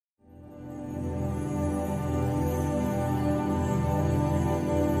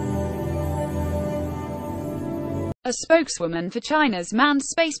A spokeswoman for China's manned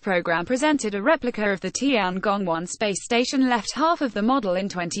space program presented a replica of the Tiangong-1 space station, left half of the model in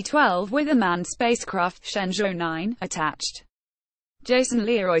 2012 with a manned spacecraft, Shenzhou 9, attached. Jason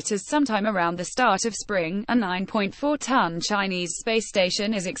Lee. Reuters. Sometime around the start of spring, a 9.4-ton Chinese space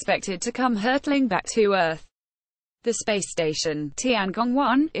station is expected to come hurtling back to Earth. The space station,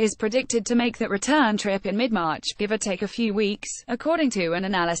 Tiangong-1, is predicted to make that return trip in mid-March, give or take a few weeks, according to an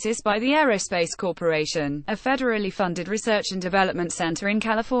analysis by the Aerospace Corporation, a federally funded research and development center in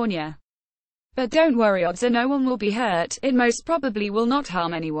California. But don't worry, odds are no one will be hurt. It most probably will not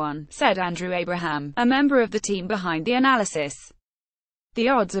harm anyone, said Andrew Abraham, a member of the team behind the analysis. The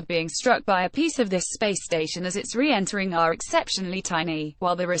odds of being struck by a piece of this space station as it's re-entering are exceptionally tiny.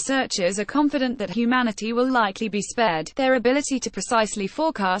 While the researchers are confident that humanity will likely be spared, their ability to precisely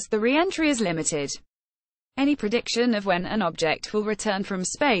forecast the re-entry is limited. Any prediction of when an object will return from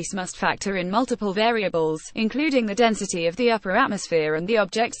space must factor in multiple variables, including the density of the upper atmosphere and the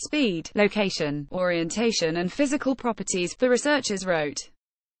object's speed, location, orientation and physical properties, the researchers wrote.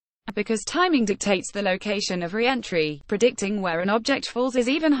 Because timing dictates the location of re-entry, predicting where an object falls is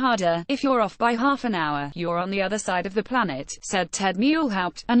even harder. If you're off by half an hour, you're on the other side of the planet, said Ted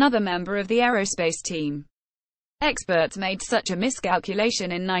Muehlhaupt, another member of the aerospace team. Experts made such a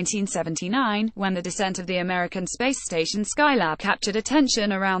miscalculation in 1979, when the descent of the American space station Skylab captured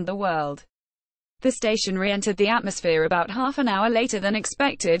attention around the world. The station re-entered the atmosphere about half an hour later than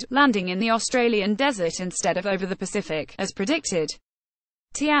expected, landing in the Australian desert instead of over the Pacific, as predicted.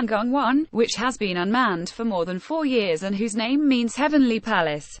 Tiangong-1, which has been unmanned for more than 4 years and whose name means Heavenly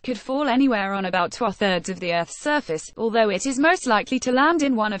Palace, could fall anywhere on about 2/3 of the Earth's surface, although it is most likely to land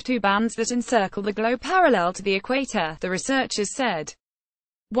in one of two bands that encircle the globe parallel to the equator, the researchers said.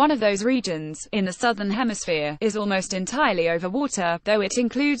 One of those regions, in the southern hemisphere, is almost entirely over water, though it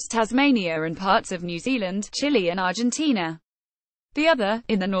includes Tasmania and parts of New Zealand, Chile and Argentina. The other,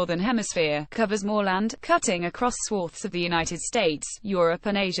 in the northern hemisphere, covers more land, cutting across swaths of the United States, Europe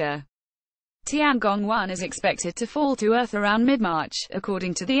and Asia. Tiangong-1 is expected to fall to Earth around mid-March,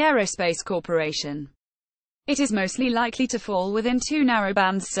 according to the Aerospace Corporation. It is mostly likely to fall within two narrow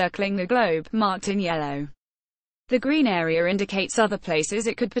bands circling the globe, marked in yellow. The green area indicates other places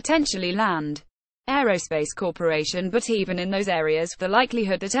it could potentially land. Aerospace Corporation. But even in those areas, the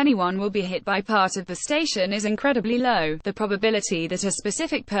likelihood that anyone will be hit by part of the station is incredibly low. The probability that a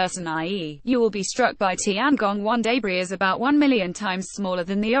specific person, i.e., you will be struck by Tiangong-1 debris, is about 1 million times smaller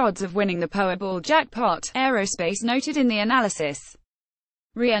than the odds of winning the Powerball jackpot, Aerospace noted in the analysis.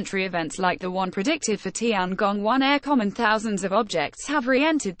 Re-entry events like the one predicted for Tiangong-1 are common. Thousands of objects have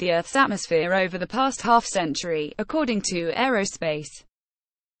re-entered the Earth's atmosphere over the past half-century, according to Aerospace.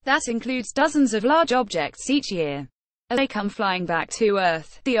 That includes dozens of large objects each year. As they come flying back to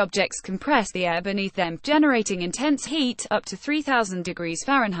Earth, the objects compress the air beneath them, generating intense heat, up to 3,000 degrees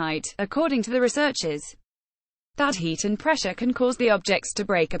Fahrenheit, according to the researchers. That heat and pressure can cause the objects to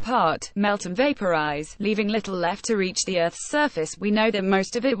break apart, melt and vaporize, leaving little left to reach the Earth's surface. We know that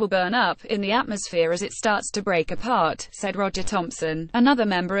most of it will burn up in the atmosphere as it starts to break apart, said Roger Thompson, another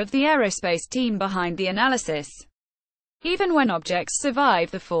member of the aerospace team behind the analysis. Even when objects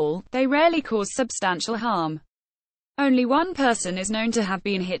survive the fall, they rarely cause substantial harm. Only one person is known to have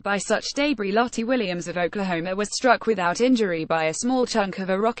been hit by such debris. Lottie Williams of Oklahoma was struck without injury by a small chunk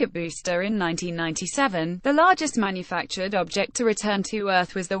of a rocket booster in 1997. The largest manufactured object to return to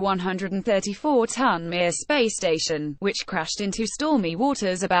Earth was the 134-ton Mir space station, which crashed into stormy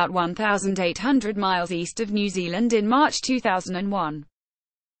waters about 1,800 miles east of New Zealand in March 2001.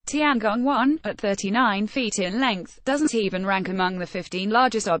 Tiangong-1, at 39 feet in length, doesn't even rank among the 15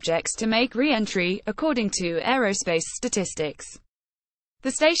 largest objects to make re-entry, according to aerospace statistics. The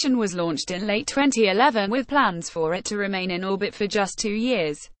station was launched in late 2011 with plans for it to remain in orbit for just 2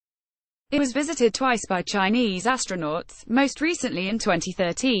 years. It was visited twice by Chinese astronauts, most recently in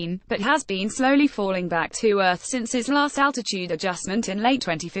 2013, but has been slowly falling back to Earth since its last altitude adjustment in late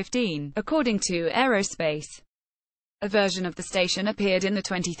 2015, according to aerospace. A version of the station appeared in the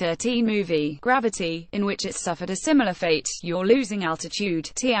 2013 movie, Gravity, in which it suffered a similar fate. You're losing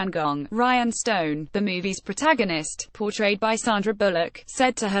altitude, Tiangong. Ryan Stone, the movie's protagonist, portrayed by Sandra Bullock,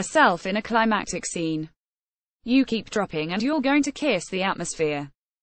 said to herself in a climactic scene, "You keep dropping and you're going to kiss the atmosphere."